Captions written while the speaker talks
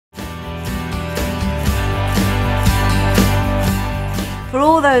For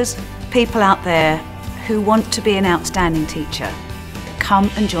all those people out there who want to be an outstanding teacher,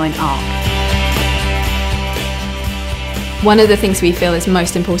 come and join ARK. One of the things we feel is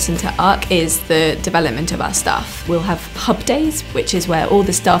most important to ARK is the development of our staff. We'll have hub days, which is where all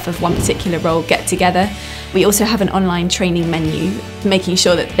the staff of one particular role get together. We also have an online training menu, making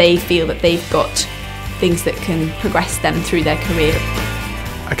sure that they feel that they've got things that can progress them through their career.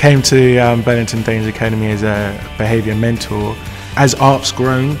 I came to Burlington Danes Academy as a behaviour mentor. As ARK's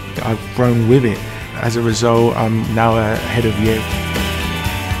grown, I've grown with it. As a result, I'm now a head of year.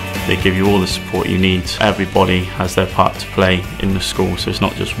 They give you all the support you need. Everybody has their part to play in the school, so it's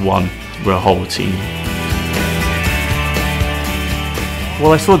not just one, we're a whole team.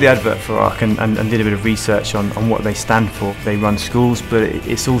 Well, I saw the advert for ARK and did a bit of research on what they stand for. They run schools, but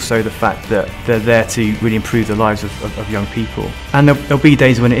it's also the fact that they're there to really improve the lives of young people. And there'll be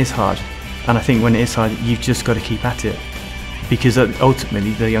days when it is hard, and I think when it is hard, you've just got to keep at it, because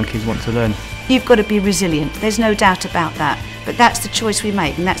ultimately the young kids want to learn. You've got to be resilient, there's no doubt about that. But that's the choice we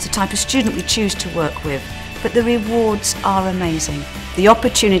make, and that's the type of student we choose to work with. But the rewards are amazing. The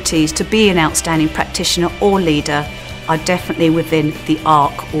opportunities to be an outstanding practitioner or leader are definitely within the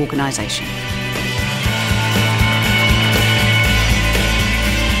ARK organisation.